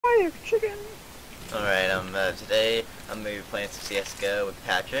here, chicken. Alright, today I'm gonna be playing some CSGO with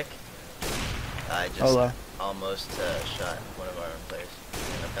Patrick. I just Hola. almost shot one of our own players.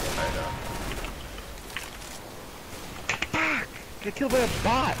 And I fired off. Fuck! Got killed by a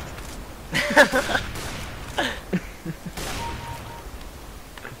bot.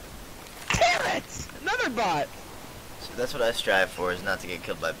 Damn it! Another bot. So that's what I strive for, is not to get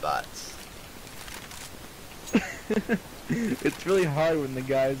killed by bots. It's really hard when the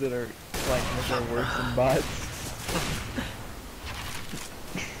guys that are playing this are worse than bots.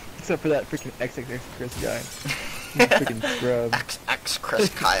 Except for that freaking XXX Chris guy. He's a freaking scrub. XX Chris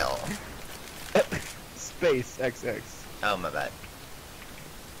Kyle. Space XX. Oh, my bad.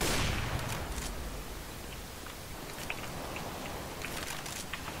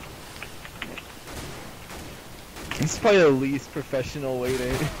 It's probably the least professional way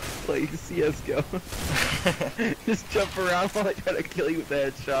to play CSGO. Just jump around while I try to kill you with a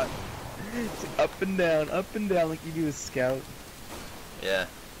headshot. Just up and down like you do a scout. Yeah.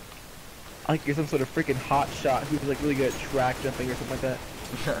 Like you're some sort of freaking hot shot who's like really good at track jumping or something like that.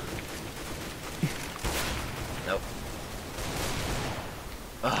 Nope.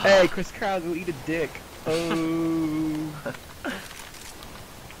 Hey, Chris Kyle, go eat a dick. Oh.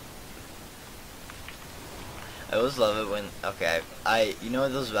 I always love it when, okay, you know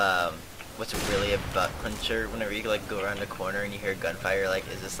those, what's really a butt clincher, whenever you like go around the corner and you hear gunfire, like,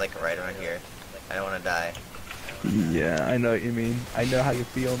 is this like right around here? I don't want to die. Yeah, I know what you mean. I know how you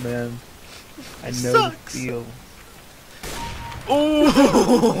feel, man. I know Sucks. you feel.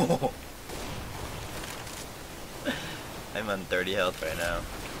 Ooh! I'm on 30 health right now.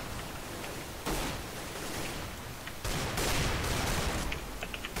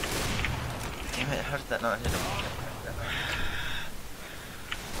 Damn it, how did that not hit him?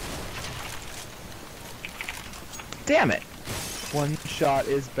 Damn it! One shot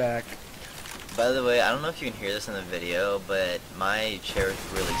is back. By the way, I don't know if you can hear this in the video, but my chair is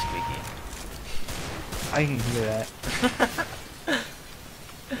really squeaky. I can hear that.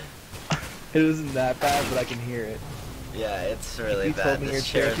 It isn't that bad, but I can hear it. Yeah, it's really you bad. told me your This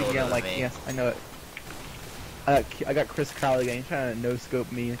chair chair is squeaky, older I'm than like, me. yes, I know it. I got Chris Kyle again. He's trying to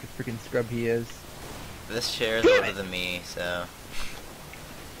no-scope me like a freaking scrub he is. This chair is older than me, so...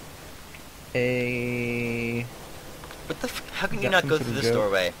 What the f- How can Is you that not go some through sort this of joke?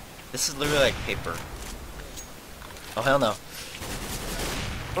 doorway? This is literally like paper. Oh, hell no.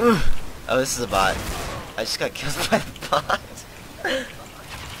 Ugh. Oh, this is a bot. I just got killed by a bot.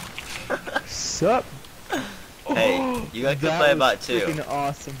 Sup? Hey, you got killed by a bot too. Freaking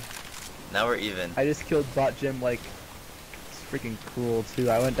awesome. Now we're even. I just killed Bot Jim like it's freaking cool too.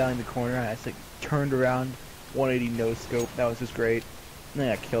 I went down in the corner and I just like turned around 180 no scope. That was just great. And then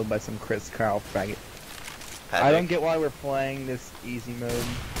I got killed by some Chris Kyle faggot. Patrick, I don't get why we're playing this easy mode.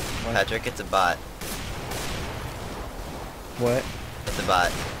 What? Patrick, it's a bot. What? It's a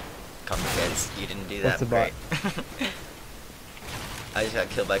bot. Come kids, you didn't do that. What's a bot? Great. I just got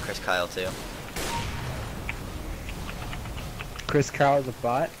killed by Chris Kyle too. Chris Kyle is a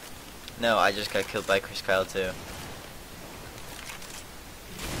bot? No, I just got killed by Chris Kyle too.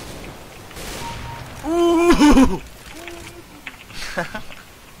 Ooh!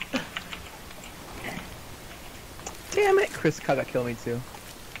 Damn it! Chris Kyle got killed me too.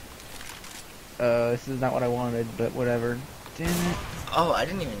 This is not what I wanted, but whatever. Damn it. Oh, I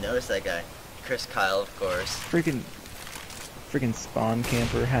didn't even notice that guy. Chris Kyle, of course. Freaking spawn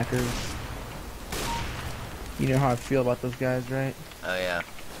camper hackers. You know how I feel about those guys, right? Oh yeah.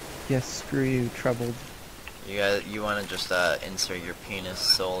 Yes, screw you, troubled. You want to just insert your penis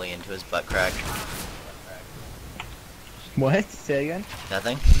solely into his butt crack? What? Say again?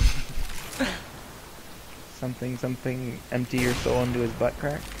 Nothing. Something, empty your soul into his butt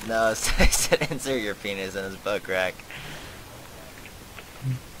crack? No, I said insert your penis in his butt crack.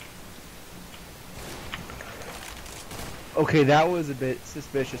 Okay, that was a bit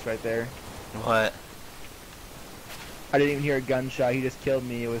suspicious right there. What? I didn't even hear a gunshot, he just killed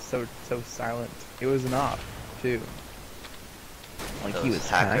me. It was so silent. It was an op, too. Like he Those was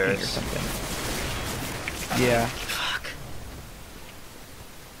hacking or hackers. something. Yeah. Fuck.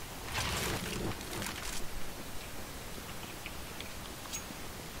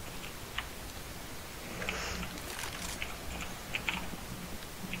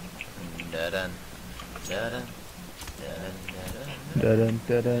 Da-dun. Da-dun. Dun dun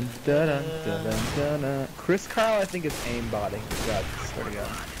dun dun dun dun. Chris Kyle, I think is aimbotting. God, swear to God.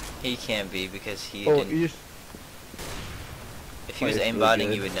 He can't be because he Oh, didn't. you just. If he was it's really aimbotting,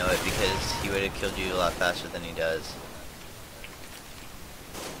 good. you would know it because he would have killed you a lot faster than he does.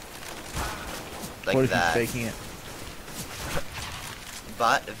 Like What if that. he's faking it?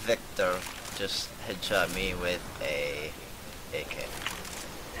 Bot Victor just headshot me with a AK.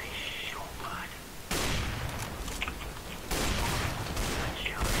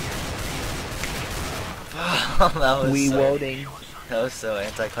 That was so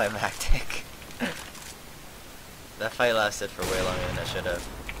anticlimactic. That fight lasted for way longer than it should have.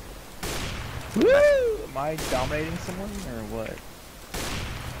 Woo! Am I dominating someone or what?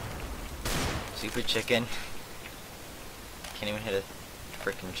 Super chicken. Can't even hit a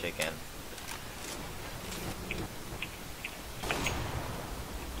freaking chicken.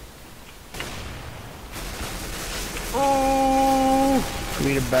 Oh!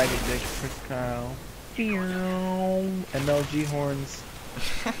 Create a bag of dicks, Chris Kyle. MLG horns.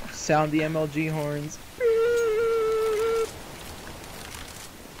 Sound the MLG horns.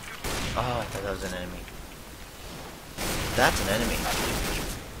 Oh, I thought that was an enemy. That's an enemy.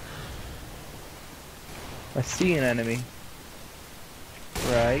 I see an enemy.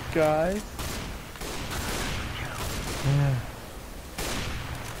 Right, guys?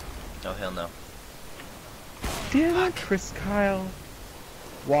 Oh, hell no. Damn it, Chris Kyle.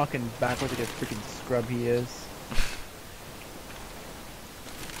 Walking backwards like a freaking scrub he is.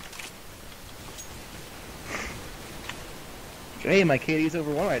 Hey, my KD's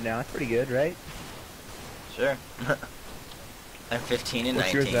over 1 right now. That's pretty good, right? Sure. I'm 15 and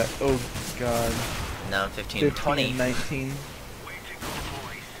What's 19. yours at? Oh, God. Now I'm 15 and 20. And 19.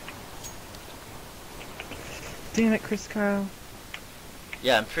 Damn it, Chris Kyle.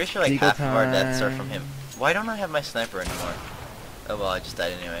 Yeah, I'm pretty sure like Eagle half of our deaths are time. from him. Why don't I have my sniper anymore? Oh well, I just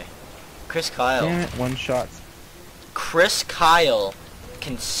died anyway. Chris Kyle. Damn it, 1 shot. Chris Kyle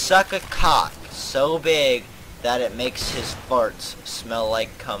can suck a cock so big that it makes his farts smell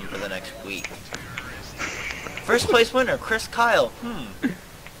like cum for the next week. First place winner, Chris Kyle.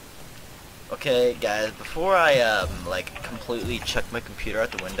 Okay, guys, before I like completely chuck my computer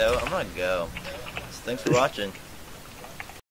out the window, I'm gonna go. So thanks for watching.